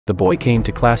The boy came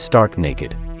to class stark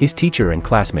naked. His teacher and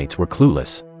classmates were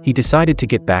clueless. He decided to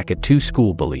get back at 2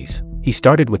 school bullies. He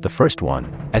started with the first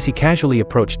one. As he casually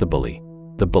approached the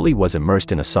bully was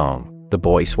immersed in a song. The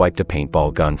boy swiped a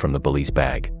paintball gun from the bully's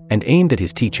bag and aimed at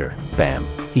his teacher. Bam!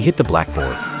 He hit the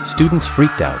blackboard. Students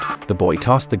freaked out. The boy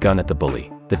tossed the gun at the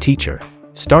bully. The teacher,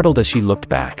 startled as she looked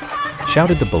back,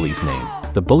 shouted the bully's name.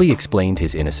 The bully explained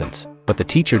his innocence, but the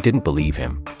teacher didn't believe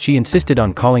him. She insisted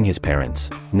on calling his parents.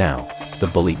 Now, the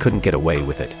bully couldn't get away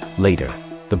with it. Later,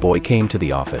 the boy came to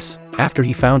the office. After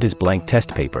he found his blank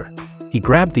test paper, he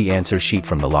grabbed the answer sheet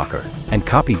from the locker and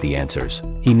copied the answers.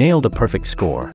 He nailed a perfect score.